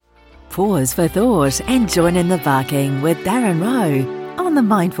Pause for thought and join in the barking with Darren Rowe on The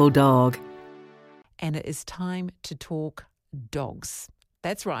Mindful Dog. And it is time to talk dogs.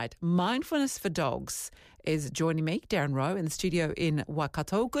 That's right. Mindfulness for Dogs is joining me, Darren Rowe, in the studio in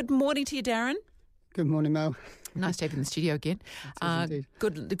Waikato. Good morning to you, Darren. Good morning, Mel. Nice to have you in the studio again.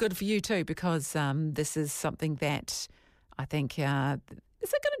 Good for you too, because this is something that I think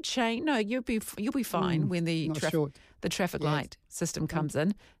is it going to change? No, you'll be fine when the traffic light system comes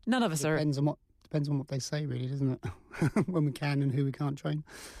in. None of us depends on what they say, really, doesn't it? When we can and who we can't train.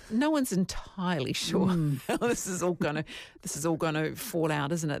 No one's entirely sure how this is all going to fall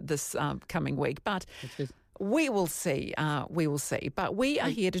out, isn't it? This coming week, but. It is. We will see. But we are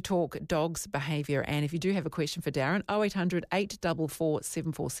here to talk dogs' behaviour. And if you do have a question for Darren, 0800 844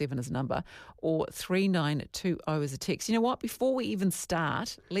 747 is the number, or 3920 is a text. You know what? Before we even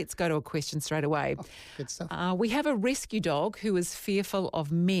start, let's go to a question straight away. Oh, good stuff. We have a rescue dog who is fearful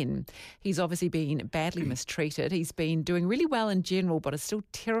of men. He's obviously been badly mistreated. He's been doing really well in general, but is still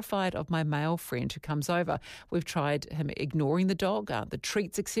terrified of my male friend who comes over. We've tried him ignoring the dog, the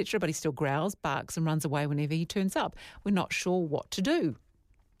treats, etc., but he still growls, barks and runs away whenever he turns up. We're not sure what to do.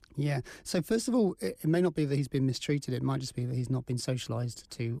 Yeah. So first of all, it may not be that he's been mistreated. It might just be that he's not been socialised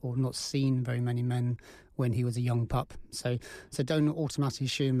to or not seen very many men when he was a young pup. So don't automatically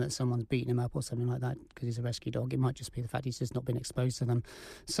assume that someone's beaten him up or something like that because he's a rescue dog. It might just be the fact he's just not been exposed to them.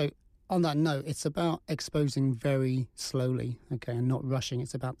 So on that note, it's about exposing very slowly, okay, and not rushing.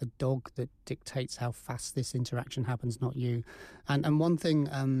 It's about the dog that dictates how fast this interaction happens, not you. And one thing,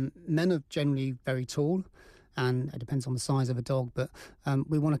 men are generally very tall, and it depends on the size of a dog, but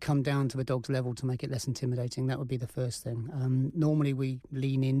we want to come down to the dog's level to make it less intimidating. That would be the first thing. Normally we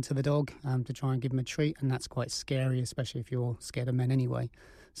lean into the dog to try and give him a treat, and that's quite scary, especially if you're scared of men anyway.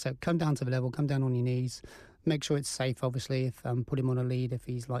 So come down to the level, come down on your knees. Make sure it's safe, obviously, if put him on a lead, if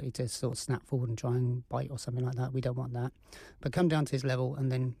he's likely to sort of snap forward and try and bite or something like that. We don't want that. But come down to his level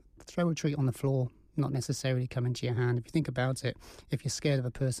and then throw a treat on the floor, not necessarily come into your hand. If you think about it, if you're scared of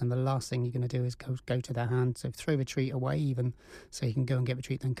a person, the last thing you're going to do is go to their hand. So throw the treat away even, so you can go and get the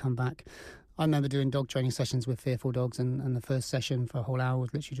treat, then come back. I remember doing dog training sessions with fearful dogs, and the first session for a whole hour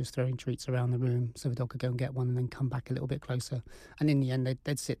was literally just throwing treats around the room so the dog could go and get one and then come back a little bit closer. And in the end,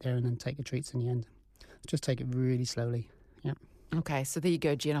 they'd sit there and then take the treats in the end. Just take it really slowly. Yeah. Okay, so there you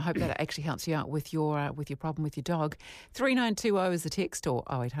go, Jen. I hope that actually helps you out with your problem with your dog. 3920 is the text, or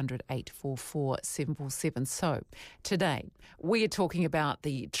 0800 844 747. So today we are talking about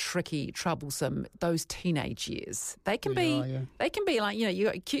the tricky, troublesome, those teenage years. They can be like, you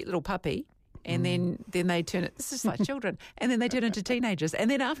got a cute little puppy. And then they turn it. This is like children, and then they turn into teenagers, and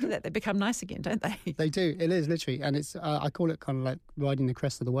then after that they become nice again, don't they? They do. It is literally, and it's I call it kind of like riding the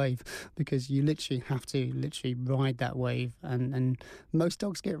crest of the wave, because you literally have to ride that wave, and most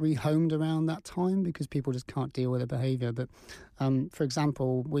dogs get rehomed around that time because people just can't deal with the behaviour. But for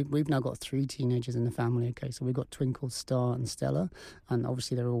example, we've now got 3 teenagers in the family. Okay, so we've got Twinkle, Star, and Stella, and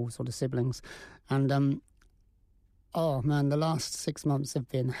obviously they're all sort of siblings, and oh man, the last 6 months have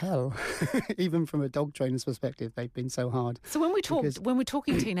been hell. Even from a dog trainer's perspective, they've been so hard. So when we're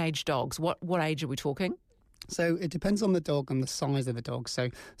talking teenage dogs, what age are we talking? So it depends on the dog and the size of the dog.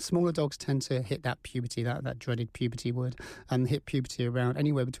 So smaller dogs tend to hit that puberty, that dreaded puberty word, and hit puberty around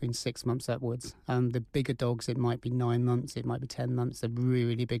anywhere between 6 months upwards. The bigger dogs, it might be 9 months, it might be 10 months. The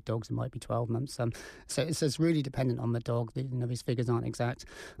really big dogs, it might be 12 months. So it's really dependent on the dog. These figures aren't exact,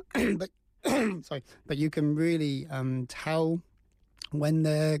 but. But you can really tell when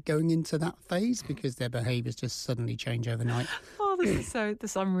they're going into that phase because their behaviours just suddenly change overnight. Oh, this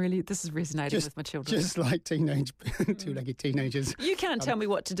is resonating with my children. Just like two-legged teenagers. You can't tell me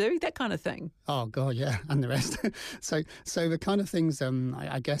what to do, that kind of thing. Oh God, yeah, and the rest. So the kind of things,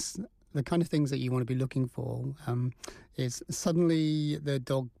 I guess, the kind of things that you want to be looking for is suddenly the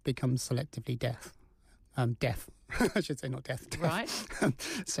dog becomes selectively deaf. I should say not deaf. Right.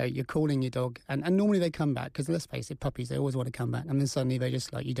 So you're calling your dog, and normally they come back, because let's face it, puppies, they always want to come back, and then suddenly they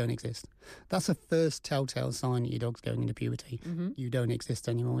just like, you don't exist. That's the first telltale sign that your dog's going into puberty. Mm-hmm. You don't exist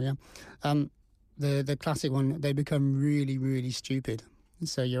anymore, yeah? The classic one, they become really, really stupid.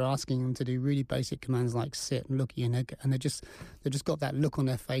 So you're asking them to do really basic commands like sit and look at your neck, and they've just got that look on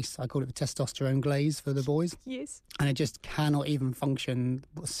their face. I call it the testosterone glaze for the boys. Yes. And it just cannot even function.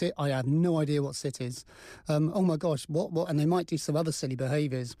 Sit, I have no idea what sit is. Oh my gosh, what? And they might do some other silly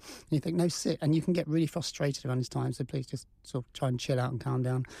behaviours. And you think, no, sit. And you can get really frustrated around this time, so please just sort of try and chill out and calm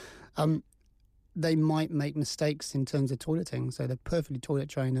down. They might make mistakes in terms of toileting. So they're perfectly toilet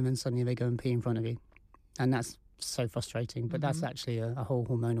trained, and then suddenly they go and pee in front of you. And that's so frustrating, but that's actually a whole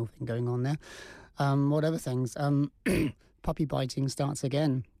hormonal thing going on there. What other things? Puppy biting starts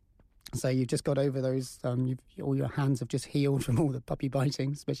again. So you've just got over those, all your hands have just healed from all the puppy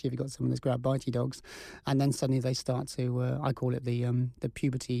biting, especially if you've got some of those grab bitey dogs. And then suddenly they start to, I call it the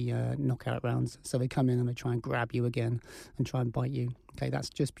puberty knockout rounds. So they come in and they try and grab you again and try and bite you. Okay, that's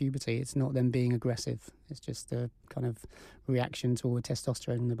just puberty. It's not them being aggressive. It's just a kind of reaction to all the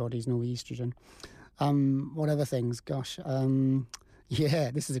testosterone in the bodies and all the estrogen. What other things? Gosh,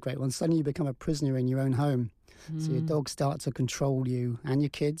 yeah, this is a great one. Suddenly you become a prisoner in your own home. So your dogs start to control you and your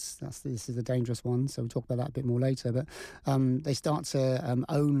kids. This is a dangerous one, so we'll talk about that a bit more later. But they start to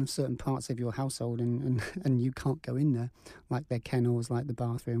own certain parts of your household, and you can't go in there, like their kennels, like the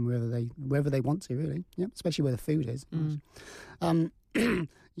bathroom, wherever they want to, really. Yeah, especially where the food is.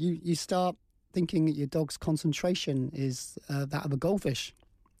 You start thinking that your dog's concentration is that of a goldfish.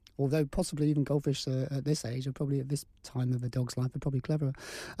 Although possibly even goldfish at this age, or probably at this time of the dog's life, are probably cleverer.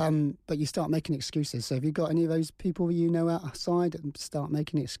 But you start making excuses. So have you got any of those people you know outside that start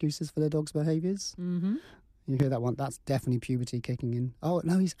making excuses for their dog's behaviours? Mm-hmm. You hear that one? That's definitely puberty kicking in. Oh,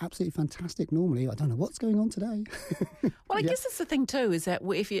 no, he's absolutely fantastic normally. I don't know what's going on today. Well, I guess that's the thing too, is that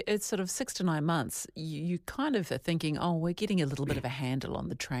if it's sort of 6 to 9 months, you kind of are thinking, oh, we're getting a little bit of a handle on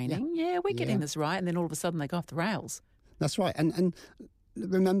the training. Yeah, we're getting this right. And then all of a sudden they go off the rails. That's right. And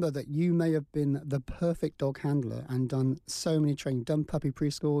remember that you may have been the perfect dog handler and done so many training. You've done puppy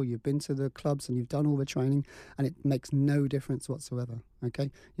preschool, you've been to the clubs and you've done all the training, and it makes no difference whatsoever, okay?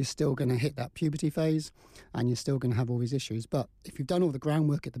 You're still going to hit that puberty phase and you're still going to have all these issues. But if you've done all the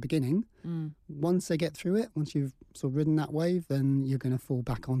groundwork at the beginning, once they get through it, once you've sort of ridden that wave, then you're going to fall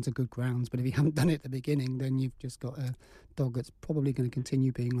back onto good grounds. But if you haven't done it at the beginning, then you've just got a dog that's probably going to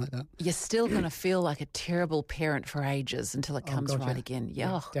continue being like that. You're still going to feel like a terrible parent for ages until it comes again.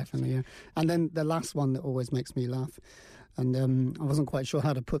 Yeah, definitely, yeah. And then the last one that always makes me laugh, and I wasn't quite sure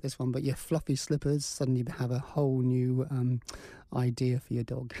how to put this one, but your fluffy slippers suddenly have a whole new idea for your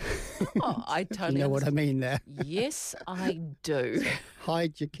dog. Oh, I totally You know what I mean there? Yes, I do.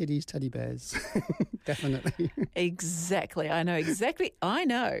 Hide your kitties' teddy bears. Definitely. Exactly. I know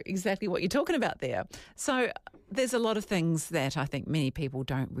exactly what you're talking about there. So there's a lot of things that I think many people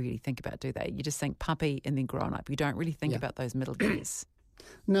don't really think about, do they? You just think puppy and then grown up. You don't really think about those middle years.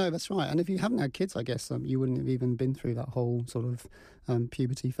 No, that's right. And if you haven't had kids, I guess you wouldn't have even been through that whole sort of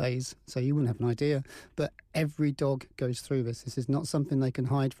puberty phase, so you wouldn't have an idea. But every dog goes through this. This is not something they can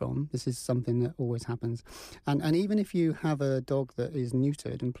hide from. This is something that always happens. And even if you have a dog that is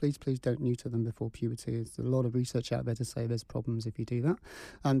neutered, and please don't neuter them before puberty. There's a lot of research out there to say there's problems if you do that.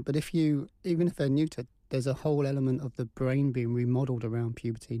 But even if they're neutered, there's a whole element of the brain being remodeled around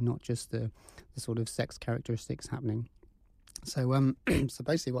puberty, not just the sort of sex characteristics happening. So so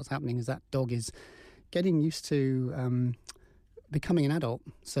basically what's happening is that dog is getting used to becoming an adult.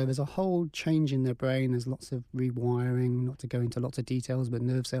 So there's a whole change in their brain. There's lots of rewiring, not to go into lots of details, but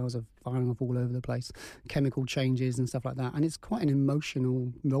nerve cells are firing off all over the place, chemical changes and stuff like that. And it's quite an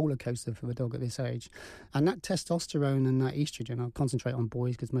emotional roller coaster for the dog at this age. And that testosterone and that estrogen, I'll concentrate on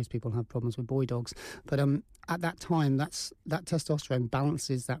boys because most people have problems with boy dogs. But at that time, that testosterone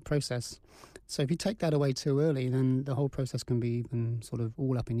balances that process. So if you take that away too early, then the whole process can be even sort of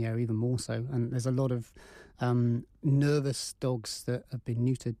all up in the air, even more so. And there's a lot of nervous dogs that have been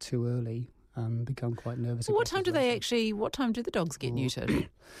neutered too early become quite nervous. Well, what time do the dogs get neutered?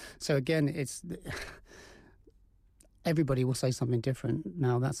 So again, everybody will say something different.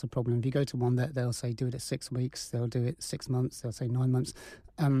 Now, that's the problem. If you go to one vet, they'll say do it at 6 weeks, they'll do it 6 months, they'll say 9 months.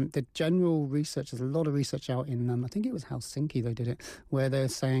 The general research, there's a lot of research out in, I think it was Helsinki they did it, where they're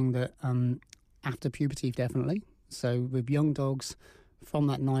saying that after puberty, definitely. So with young dogs, from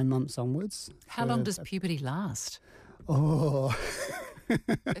that 9 months onwards. How long does puberty last? Oh...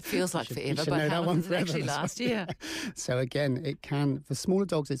 It feels like forever, but how long does it actually last? Yeah. So again, it can, for smaller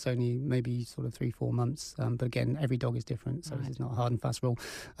dogs, it's only maybe sort of 3-4 months. But again, every dog is different, so this is not a hard and fast rule.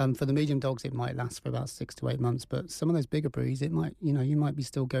 For the medium dogs, it might last for about 6 to 8 months. But some of those bigger breeds, it might, you might be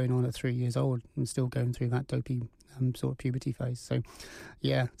still going on at 3 years old and still going through that dopey sort of puberty phase. So,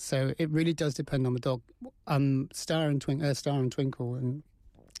 yeah. So it really does depend on the dog. Star and Twinkle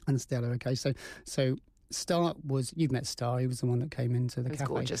and Stella. Okay. So. Star you've met Star, he was the one that came into the cafe.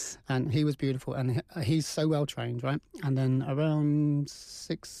 Gorgeous. And he was beautiful, and he's so well trained, right? And then around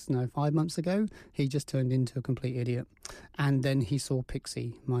 5 months ago, he just turned into a complete idiot. And then he saw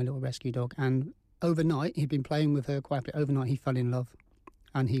Pixie, my little rescue dog, and overnight, he'd been playing with her quite a bit. Overnight, he fell in love.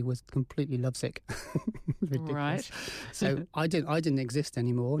 And he was completely lovesick. Ridiculous. Right. So I didn't exist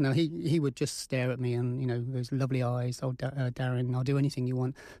anymore. Now he would just stare at me and those lovely eyes. Oh, Darren, I'll do anything you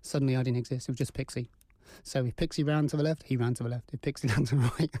want. Suddenly I didn't exist. It was just Pixie. So if Pixie ran to the left, he ran to the left. If Pixie ran to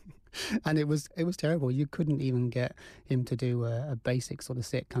the right. And it was terrible. You couldn't even get him to do a basic sort of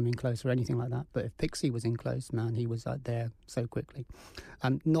sit, coming close or anything like that. But if Pixie was in close, man, he was there so quickly.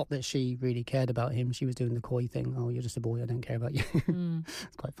 Not that she really cared about him. She was doing the coy thing. Oh, you're just a boy. I don't care about you.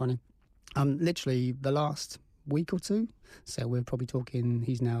 It's quite funny. Literally the last week or two, so we're probably talking,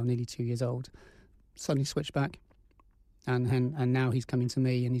 he's now nearly 2 years old, suddenly switched back. And now he's coming to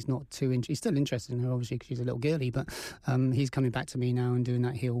me, and he's not too he's still interested in her, obviously, because she's a little girly, but he's coming back to me now and doing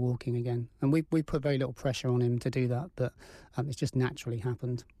that heel walking again. And we put very little pressure on him to do that, but it's just naturally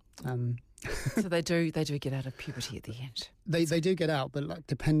happened. So they do get out of puberty at the end. They do get out, but like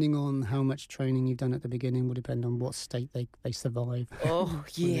depending on how much training you've done at the beginning will depend on what state they survive. Oh,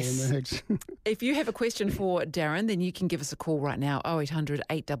 yes. They emerge. If you have a question for Darren, then you can give us a call right now, 0800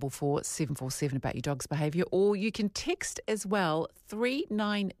 844 747 about your dog's behaviour, or you can text as well,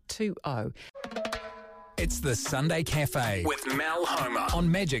 3920. It's the Sunday Cafe with Mel Homer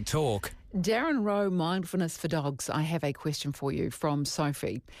on Magic Talk. Darren Rowe, Mindfulness for Dogs. I have a question for you from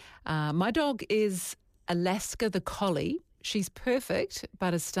Sophie. My dog is Alaska the Collie. She's perfect,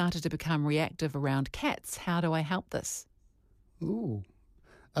 but has started to become reactive around cats. How do I help this? Ooh.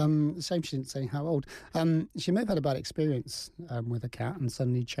 Shame she didn't say how old. She may have had a bad experience with a cat and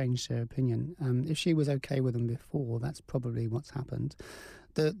suddenly changed her opinion. If she was okay with them before, that's probably what's happened.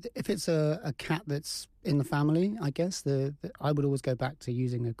 If it's a cat that's in the family, I guess I would always go back to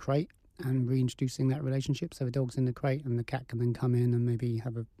using a crate and reintroducing that relationship. So the dog's in the crate and the cat can then come in and maybe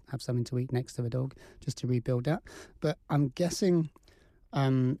have something to eat next to the dog just to rebuild that. But I'm guessing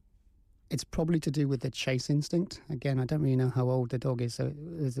it's probably to do with the chase instinct. Again, I don't really know how old the dog is, so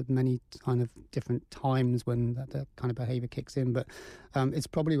there's many kind of different times when that kind of behaviour kicks in. But it's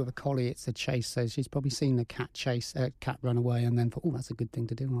probably with a collie, it's a chase. So she's probably seen the cat run away and then thought, oh, that's a good thing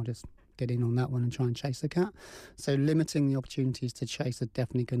to do. I'll just get in on that one and try and chase the cat. So limiting the opportunities to chase are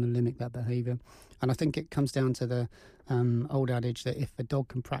definitely going to limit that behaviour. And I think it comes down to the old adage that if a dog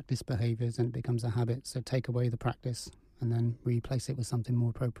can practice behaviours, then it becomes a habit. So take away the practice and then replace it with something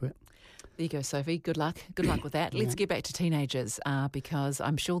more appropriate. There you go, Sophie. Good luck. Good luck with that. Let's get back to teenagers because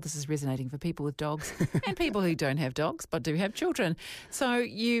I'm sure this is resonating for people with dogs and people who don't have dogs but do have children. So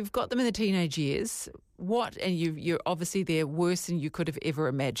you've got them in the teenage years. And you're obviously they're worse than you could have ever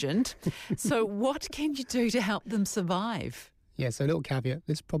imagined. So what can you do to help them survive? Yeah, so a little caveat,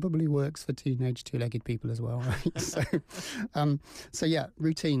 this probably works for teenage two-legged people as well, right? So yeah,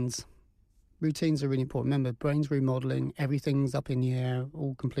 routines. Routines are really important. Remember, brain's remodelling, everything's up in the air,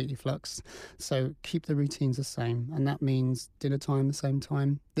 all completely flux. So keep the routines the same. And that means dinner time the same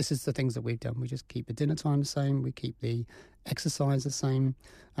time. This is the things that we've done. We just keep the dinner time the same. We keep the exercise the same.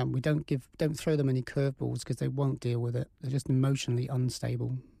 We don't throw them any curveballs because they won't deal with it. They're just emotionally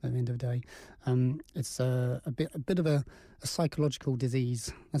unstable at the end of the day. It's a bit of a psychological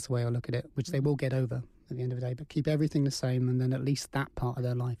disease. That's the way I look at it, which they will get over at the end of the day, but keep everything the same, and then at least that part of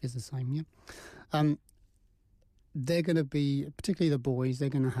their life is the same. They're going to be, particularly the boys, they're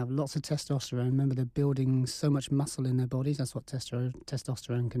going to have lots of testosterone. Remember, they're building so much muscle in their bodies. That's what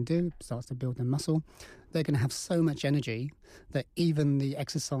testosterone can do. It starts to build their muscle. They're going to have so much energy that even the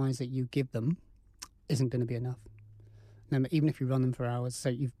exercise that you give them isn't going to be enough. Remember, even if you run them for hours, so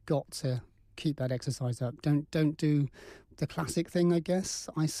you've got to keep that exercise up. Don't do the classic thing, I guess,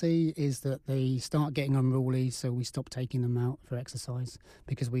 I see is that they start getting unruly, so we stop taking them out for exercise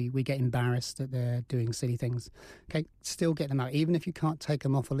because we get embarrassed that they're doing silly things. Okay, still get them out. Even if you can't take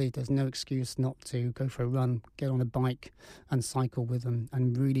them off a lead, there's no excuse not to go for a run, get on a bike and cycle with them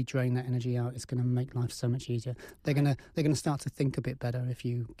and really drain that energy out. It's going to make life so much easier. They're going to start to think a bit better if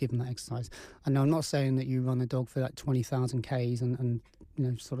you give them that exercise. And I'm not saying that you run a dog for like 20,000 Ks and you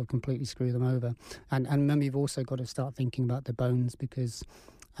know, sort of completely screw them over. And remember, you've also got to start thinking about the bones because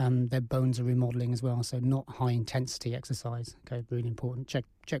their bones are remodelling as well. So not high intensity exercise. Okay, really important. Check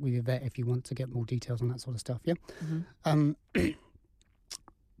with your vet if you want to get more details on that sort of stuff. Yeah. Mm-hmm.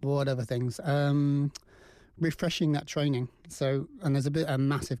 What other things? Refreshing that training. So, and there's a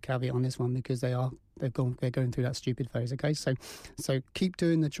massive caveat on this one because they're going through that stupid phase. Okay, so keep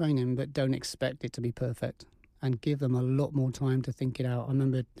doing the training, but don't expect it to be perfect. And give them a lot more time to think it out. I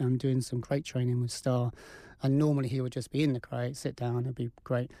remember doing some crate training with Star, and normally he would just be in the crate, sit down, it'd be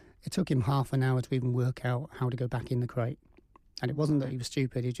great. It took him half an hour to even work out how to go back in the crate. And it wasn't that he was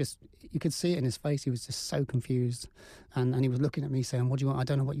stupid, you could see it in his face, he was just so confused. And he was looking at me saying, what do you want? I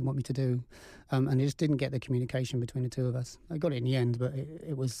don't know what you want me to do. And he just didn't get the communication between the two of us. I got it in the end, but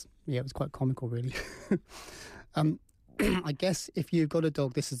it was quite comical, really. I guess if you've got a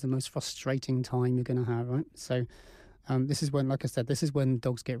dog, this is the most frustrating time you're going to have, right? So This is when, like I said, this is when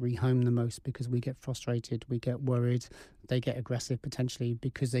dogs get rehomed the most, because we get frustrated, we get worried, they get aggressive potentially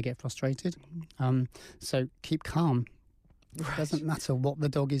because they get frustrated. So keep calm. It doesn't matter what the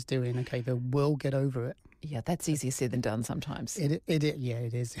dog is doing, okay? They will get over it. Yeah, that's easier said than done sometimes. Yeah,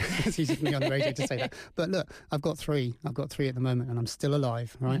 it is. It's easy for me on the radio to say that. But look, I've got three at the moment, and I'm still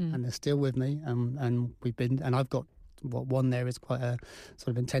alive, right? And they're still with me, and I've got one there is quite a sort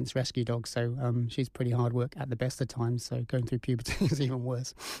of intense rescue dog, so she's pretty hard work at the best of times, so going through puberty is even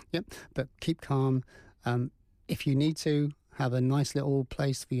worse. Yep, but keep calm. If you need to, have a nice little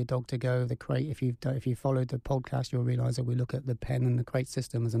place for your dog to go. The crate, if you followed the podcast, you'll realise that we look at the pen and the crate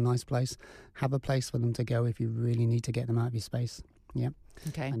system as a nice place. Have a place for them to go if you really need to get them out of your space. Yep.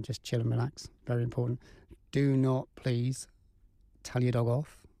 Okay. And just chill and relax. Very important. Do not, please, tell your dog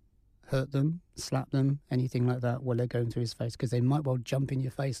off, hurt them, slap them, anything like that while they're going through his face, because they might well jump in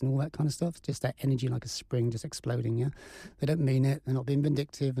your face and all that kind of stuff. Just that energy like a spring just exploding, yeah? They don't mean it. They're not being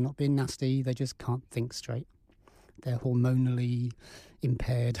vindictive. They're not being nasty. They just can't think straight. They're hormonally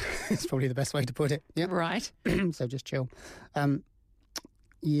impaired. It's probably the best way to put it. Yeah. Right. So just chill.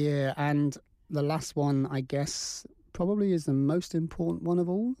 Yeah, and the last one, I guess, probably is the most important one of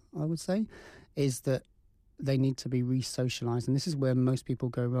all, I would say, is that they need to be re-socialised. And this is where most people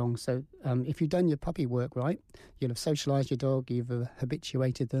go wrong. So if you've done your puppy work right, you'll have socialised your dog, you've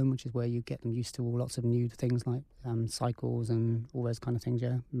habituated them, which is where you get them used to all lots of new things like cycles and all those kind of things,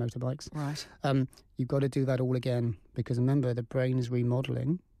 yeah, motorbikes. Right. You've got to do that all again, because remember, the brain is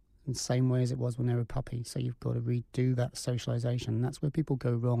remodelling in the same way as it was when they were a puppy. So you've got to redo that socialisation. That's where people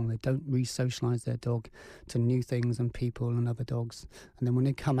go wrong. They don't re-socialise their dog to new things and people and other dogs. And then when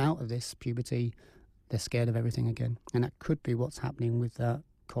they come out of this puberty, they're scared of everything again. And that could be what's happening with that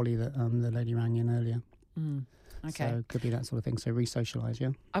collie that the lady rang in earlier. Okay. So it could be that sort of thing. So re-socialise, yeah.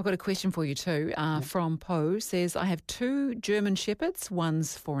 I've got a question for you too. From Poe, says, I have 2 German Shepherds.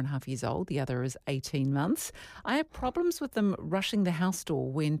 One's 4.5 years old. The other is 18 months. I have problems with them rushing the house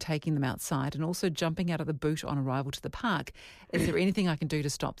door when taking them outside, and also jumping out of the boot on arrival to the park. Is there anything I can do to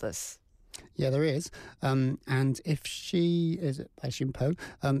stop this? Yeah, there is. And if she is, I assume Poe,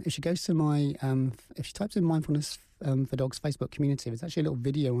 if she goes to my, if she types in mindfulness for dogs Facebook community, there's actually a little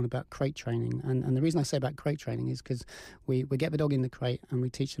video on about crate training. And the reason I say about crate training is because we get the dog in the crate and we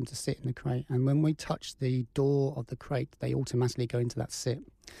teach them to sit in the crate. And when we touch the door of the crate, they automatically go into that sit.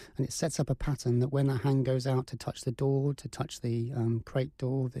 And it sets up a pattern that when that hand goes out to touch the door, to touch the crate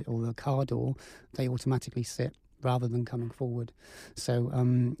door or the car door, they automatically sit, rather than coming forward. So,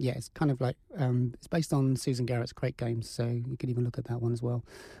 yeah, it's kind of like, it's based on Susan Garrett's crate games, so you could even look at that one as well.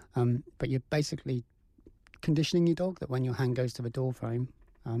 But you're basically conditioning your dog that when your hand goes to the door frame,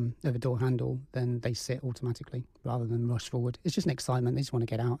 the door handle, then they sit automatically rather than rush forward. It's just an excitement. They just want to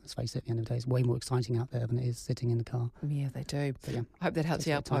get out. Let's face it, at the end of the day, it's way more exciting out there than it is sitting in the car. Yeah, they do. But yeah, I hope that helps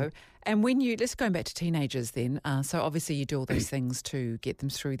you out, Poe. And when let's go back to teenagers then. So obviously you do all those things to get them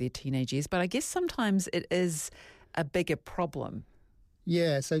through their teenage years, but I guess sometimes it is a bigger problem.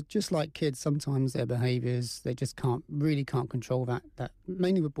 Yeah, so just like kids, sometimes their behaviours, they just can't control that.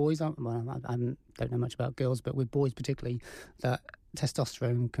 Mainly with boys, I don't know much about girls, but with boys particularly, that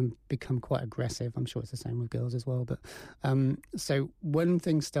testosterone can become quite aggressive. I'm sure it's the same with girls as well. But so when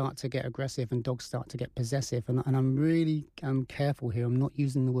things start to get aggressive and dogs start to get possessive, and I'm really careful here, I'm not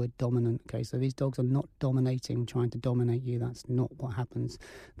using the word dominant, okay? So these dogs are not dominating, trying to dominate you. That's not what happens.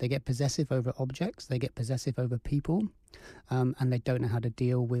 They get possessive over objects, they get possessive over people, and they don't know how to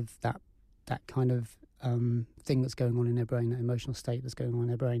deal with that kind of thing that's going on in their brain, that emotional state that's going on in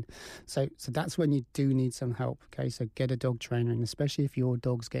their brain. So that's when you do need some help, okay? So get a dog trainer, and especially if your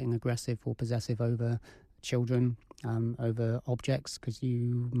dog's getting aggressive or possessive over children, over objects, because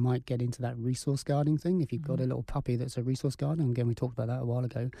you might get into that resource guarding thing. If you've got a little puppy that's a resource guard, and again, we talked about that a while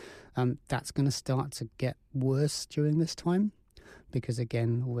ago, that's going to start to get worse during this time, because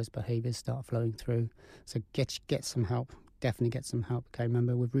again, all those behaviours start flowing through. So get some help. Definitely get some help. Okay,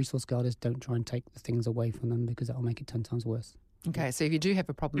 remember, with resource guarders, don't try and take the things away from them, because that'll make it 10 times worse. Okay, so if you do have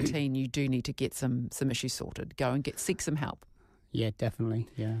a problem teen, you do need to get some issues sorted. Go and seek some help. Yeah, definitely.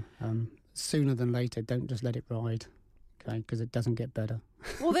 Yeah, sooner than later. Don't just let it ride. Okay, because it doesn't get better.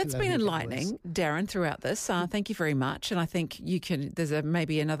 Well, that's been enlightening, Darren, throughout this. Thank you very much. And I think there's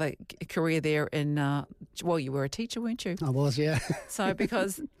maybe another career there in, you were a teacher, weren't you? I was, yeah. So,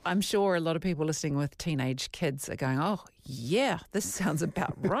 because I'm sure a lot of people listening with teenage kids are going, oh, yeah, this sounds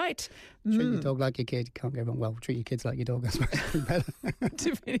about right. Treat your dog like your kid. You can't go wrong. Well, treat your kids like your dog. That's probably better.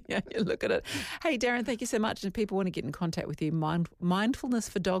 Depending how you look at it. Hey, Darren, thank you so much. And if people want to get in contact with you, Mindfulness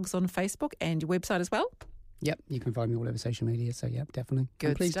for Dogs on Facebook and your website as well? Yep, you can find me all over social media. So yep, definitely. Good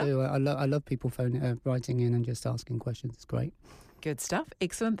and please stuff. do. I love people writing in and just asking questions. It's great. Good stuff.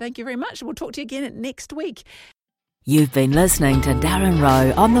 Excellent. Thank you very much. We'll talk to you again next week. You've been listening to Darren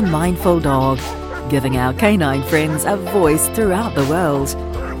Rowe on The Mindful Dog, giving our canine friends a voice throughout the world.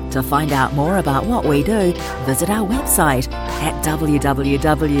 To find out more about what we do, visit our website at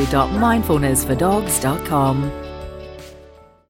www.mindfulnessfordogs.com.